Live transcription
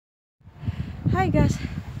Hi guys,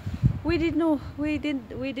 we didn't know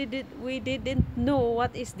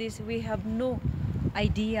what is this. We have no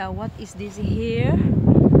idea what is this here.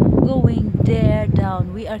 Going there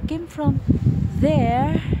down. We are came from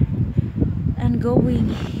there and going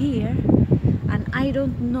here, and I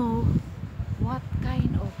don't know what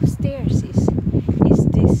kind of stairs is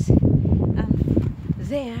this. And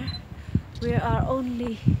there we are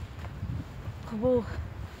only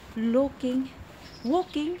looking,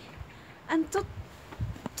 walking, and to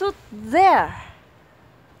there,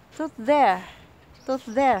 to there, to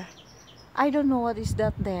there. I don't know what is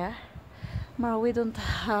that there, but we don't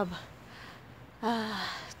have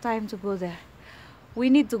time to go there. We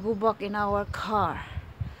need to go back in our car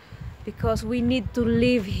because we need to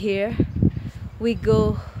leave here. We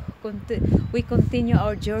continue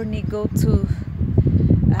our journey, go to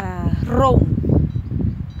Rome.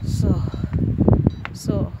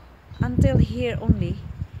 So until here only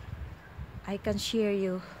I can share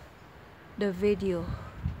you the video.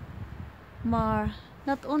 But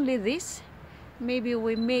not only this, maybe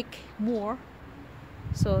we make more.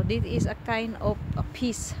 So this is a kind of a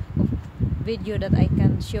piece of video that I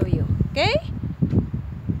can show you.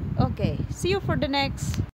 Okay, see you for the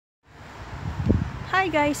next. Hi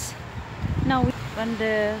guys, now we on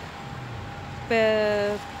the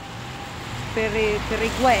Perugia,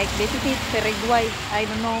 Perugia, I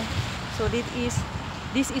don't know. So this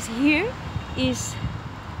is here is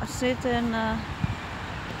a certain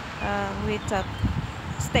with a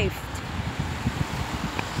stave.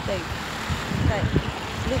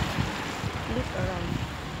 Look around.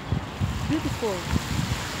 Beautiful.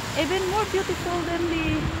 Even more beautiful than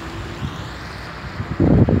the